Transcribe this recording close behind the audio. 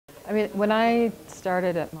I mean, when I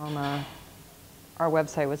started at MoMA, our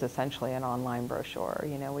website was essentially an online brochure.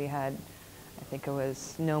 You know, we had, I think it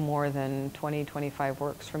was no more than 20, 25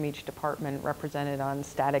 works from each department represented on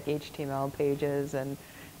static HTML pages and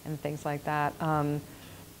things like that.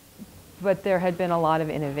 But there had been a lot of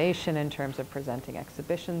innovation in terms of presenting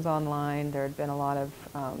exhibitions online. There had been a lot of,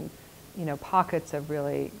 you know, pockets of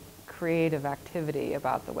really creative activity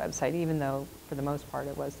about the website, even though for the most part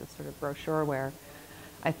it was this sort of brochure where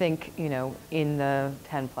I think, you know, in the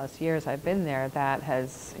 10 plus years I've been there, that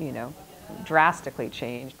has, you know, drastically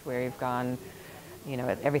changed, where you've gone, you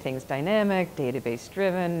know, everything's dynamic, database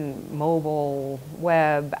driven, mobile,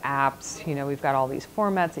 web, apps, you know, we've got all these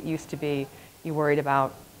formats. It used to be you worried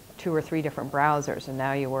about 2 or 3 different browsers, and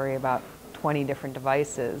now you worry about 20 different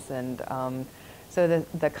devices. And so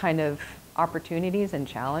the kind of opportunities and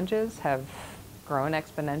challenges have grown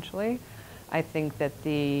exponentially. I think that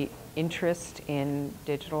the interest in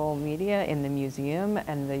digital media in the museum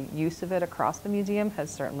and the use of it across the museum has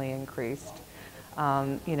certainly increased.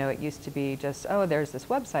 You know, it used to be just, oh, there's this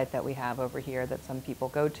website that we have over here that some people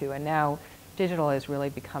go to, and now digital is really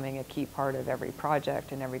becoming a key part of every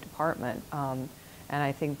project and every department. And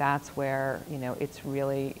I think that's where, you know, it's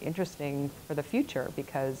really interesting for the future,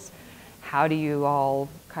 because how do you all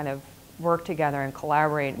kind of work together and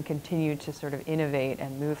collaborate and continue to sort of innovate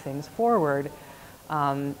and move things forward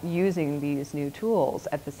using these new tools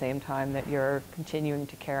at the same time that you're continuing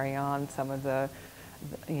to carry on some of the,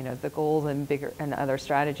 you know, the goals and bigger and other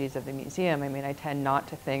strategies of the museum. I mean, I tend not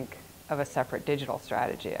to think of a separate digital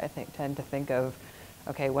strategy. I tend to think of,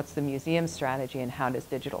 okay, what's the museum strategy and how does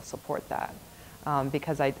digital support that?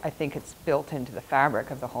 Because I think it's built into the fabric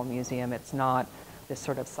of the whole museum. It's not this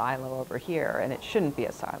sort of silo over here, and it shouldn't be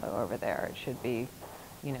a silo over there. It should be,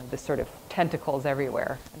 you know, this sort of tentacles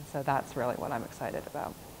everywhere. And so that's really what I'm excited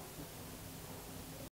about.